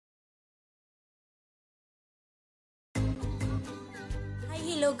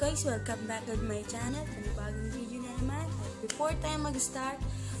Hello guys! Welcome back to my channel. Panibagong video na naman. At before tayo mag-start,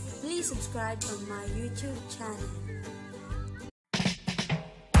 please subscribe to my YouTube channel.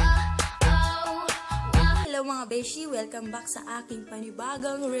 Hello mga beshi! Welcome back sa aking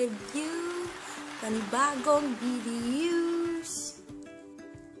panibagong review. Panibagong videos.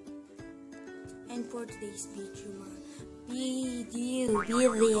 And for today's video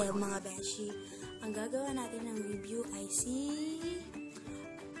mga beshi, ang gagawa natin ng review ay si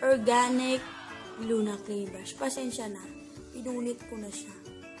Organic Luna Clay Brush. Pasensya na, pinulit ko na siya.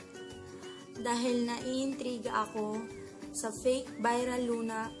 Dahil naiintriga ako sa fake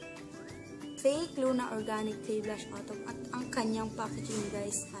Luna Organic Clay Brush Autumn at ang kanyang packaging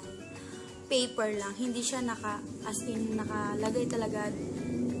guys ay paper lang. Hindi siya nakalagay talaga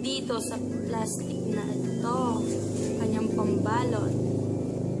dito sa plastic na ito. Kanyang pambalot.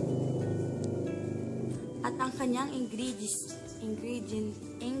 At ang kanyang ingredient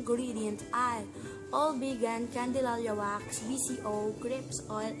ay all vegan Candelaria wax, BCO, grapes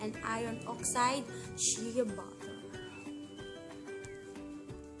oil, and iron oxide shea butter.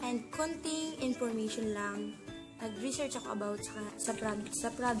 And konting information lang, nag-research ako about sa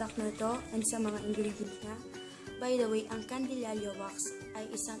product na ito and sa mga ingredients niya. By the way, ang Candelaria wax ay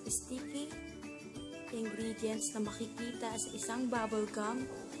isang sticky ingredients na makikita sa isang bubble gum.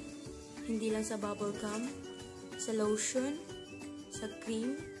 Hindi lang sa bubble gum, sa lotion, sa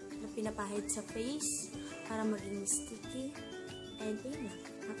cream na pinapahid sa face para maging sticky. And yun lang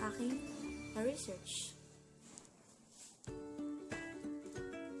ang aking research.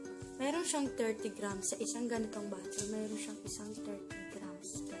 Meron siyang 30 grams sa isang ganitong bottle. Meron siyang isang 30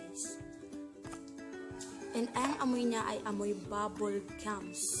 grams guys. And ang amoy niya ay amoy bubble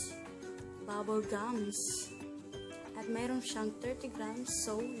gums. Bubble gums. At meron siyang 30 grams.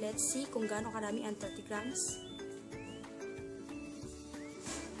 So, let's see kung gaano karami ang 30 grams.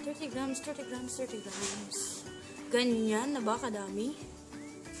 30 grams. Ganyan na ba kadami?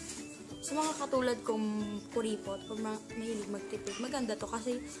 Sa mga katulad kong kuripot, kung mahilig magtipid, maganda to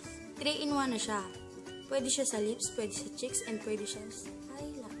kasi 3-in-1 na siya. Pwede siya sa lips, pwede sa cheeks, and pwede siya sa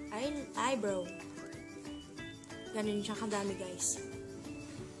eyebrow. Ganun siya kadami guys.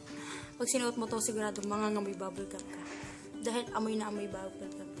 Pag sinuot mo to, sigurado mangangamoy bubble gum ka. Dahil amoy na amoy bubble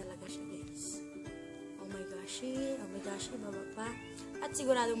gum talaga siya guys. Oh my gosh, baba pa. At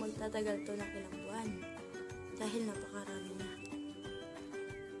sigurado magtatagal to ng ilang buwan. Dahil napakarami na.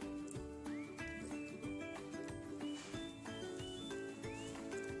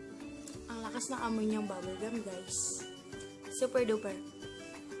 Ang lakas ng amoy niyang bubble gum guys. Super duper.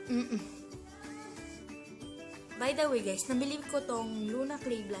 By the way guys, nabili ko tong Luna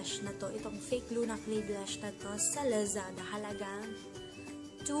Clay Blush na to, itong fake Luna Clay Blush na to sa Lazada, halagang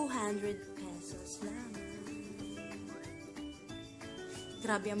 200 pesos lang.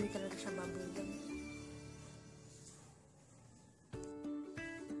 Grabe, amoy talaga siya bubble gum.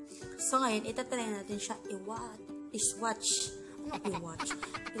 So ngayon, itatry natin siya i-swatch. Ano i-watch?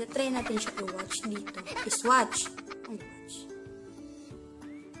 Itatry natin siya i-watch dito. I-swatch. Ang watch.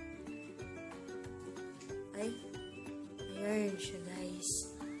 Ayan siya guys.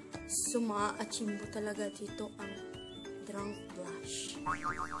 So maa-achieve mo talaga dito ang drunk blush.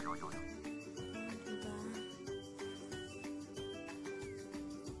 Diba?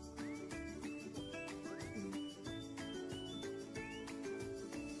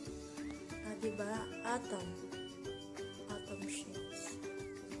 Diba? Atom shades.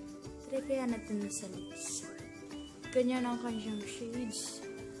 Try kaya natin sa lips. Ganyan ang kanyang shades.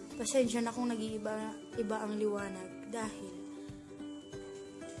 Pasensya na kung nag-iiba ang liwanag dahil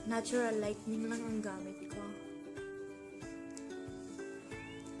natural lightning lang ang gamit ko.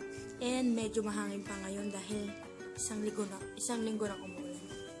 And medyo mahangin pa ngayon dahil isang linggo na umulan.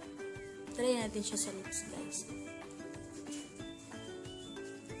 Try natin siya sa lips guys.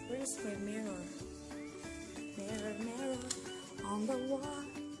 Where's my mirror? Mirror on the wall.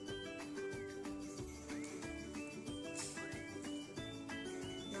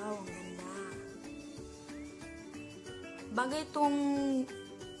 Wow, ang ganda. Bagay itong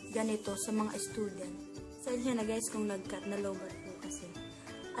ganito sa mga student. Sensya na guys kung nag-cut na lobat po kasi.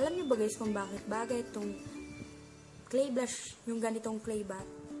 Alam niyo ba guys kung bakit bagay itong clay blush, yung ganitong clay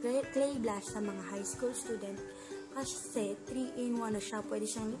blush sa mga high school student? Kasi 3-in-1 na siya. Pwede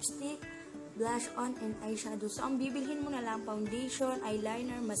siyang lipstick, blush on, and eyeshadow. So, ang bibilhin mo na lang, foundation,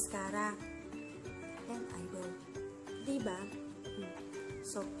 eyeliner, mascara, and eyebrow. Diba?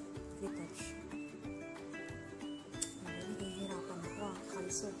 So, retouch. Nahihirapan ako.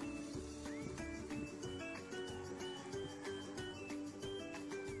 Kalso.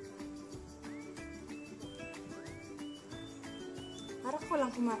 Parang ko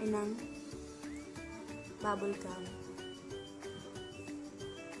lang kumain ng bubble gum.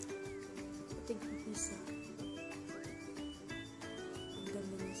 Tig-isa. Ang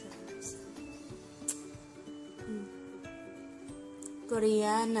ganda niya sa lips.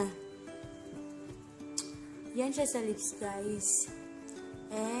 Koreana. Yan siya sa lips, guys.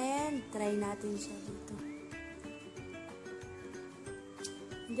 And, try natin siya dito.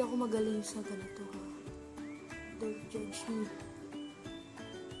 Hindi ako magaling sa ganito, ha. Don't judge me.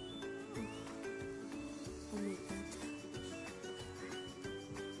 Oh my God.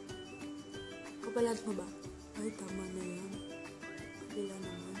 Kapalat mo ba? Ay, tama na yan. Kabila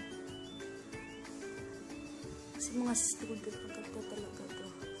naman. Sa mga student, maganda talaga to.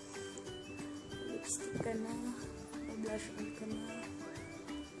 Lipstick ka na. Blush on ka na.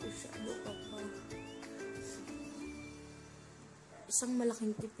 Shadow ka pa. Isang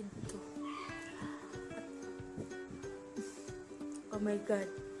malaking tipid to. Oh my God.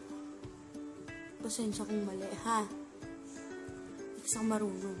 Pasensya kung mali, ha? Isang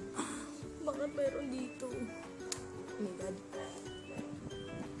marunong. Bakit mayroon dito? Oh my God.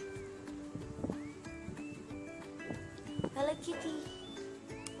 Hello, Kitty.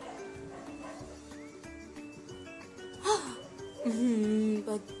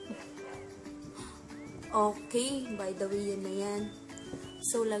 But, okay, by the way, yun na yan.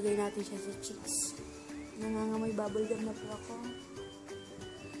 So, lagay natin siya sa cheeks. Nangangamoy bubblegum na po ako.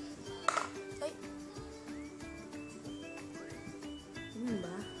 Ay! Ano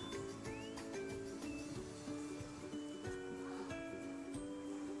ba?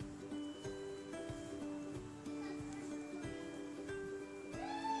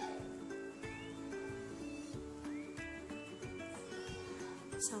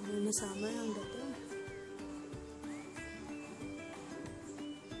 Summer na summer ang dating.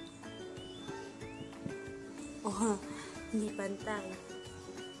 Oh, hindi pantay.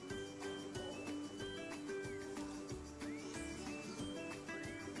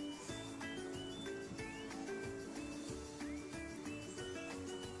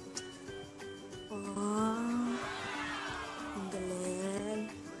 Oh, ang galing.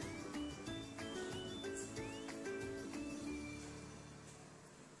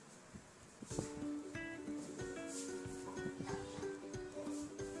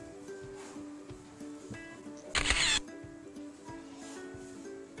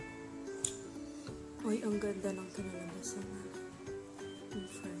 Uy, ang ganda ng kinalabasan na. In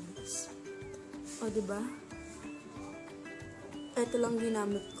fairness. O, diba? Ito lang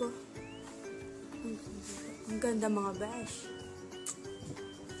ginamit ko. Ang ganda mga bash.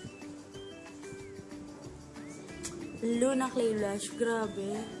 Luna Clay Blush.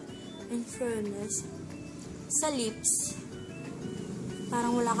 Grabe. In fairness. Sa lips,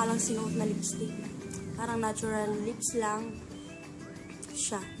 parang wala ka lang sinuot na lipstick. Parang natural lips lang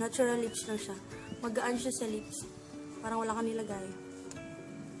siya. Natural lips lang siya. Magaan siya sa lips. Parang wala ka nilagay.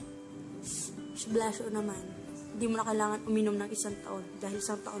 Blush on naman. Hindi mo na kailangan uminom ng 1 taon. Dahil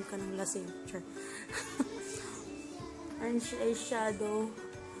 1 taon ka ng lasing. Sure. Eyeshadow.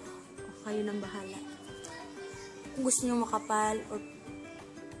 Kayo nang bahala. Kung gusto nyo makapal or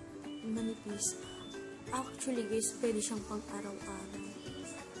manipis. Actually guys, pwede siyang pang araw-araw.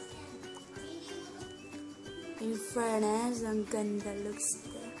 In fairness, ang ganda looks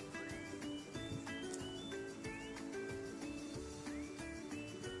there.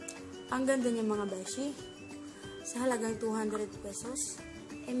 Ang ganda niya mga beshi. Sa halagang 200 pesos,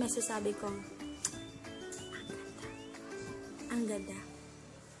 ay masasabi kong ang ganda.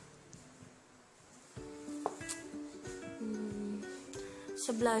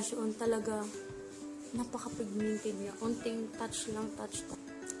 Sa blush on talaga napaka-pigmented niya. Unting touch lang,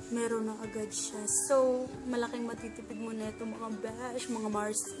 meron na agad siya. So, malaking matitipid mo na ito mga besh, mga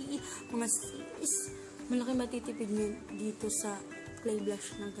Marcy, mga sis. Malaking matitipid mo dito sa clay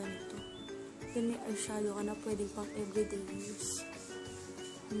blush na ganito. Then may eyeshadow ka na pwedeng pang everyday use.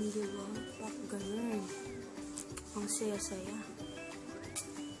 Hindi ba? Pak ganun. Ang saya-saya.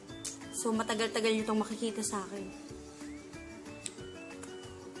 So, matagal-tagal nyo itong makikita sa akin.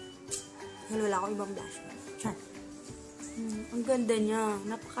 Dahil wala akong ibang blush. Char. Ang ganda niya.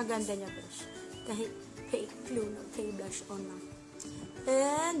 Napakaganda niya, blush. Kahit fake glue na clay blush on lang.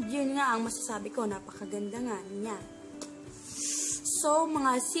 And, yun nga ang masasabi ko. Napakaganda nga niya. So,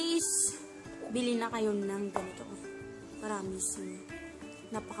 mga sis, bili na kayo ng ganito. Promise.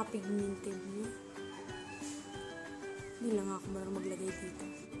 Napaka-pigmented niya. Hindi lang ako marunong maglagay dito.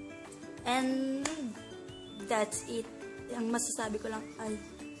 And, that's it. Ang masasabi ko lang ay,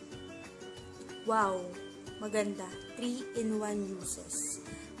 wow, maganda. 3-in-1 uses.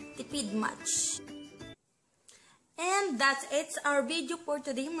 Tipid match. And, And that's it. Our video for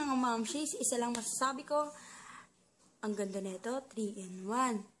today, mga momshies. Isa lang masasabi ko. Ang ganda nito.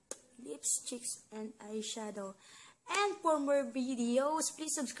 3-in-1. Lips, cheeks, and eyeshadow. And for more videos,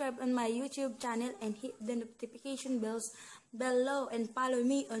 please subscribe on my YouTube channel and hit the notification bells below. And follow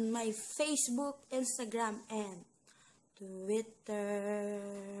me on my Facebook, Instagram, and Twitter.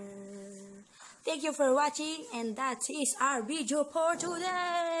 Thank you for watching, and that is our video for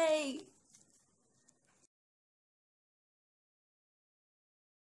today.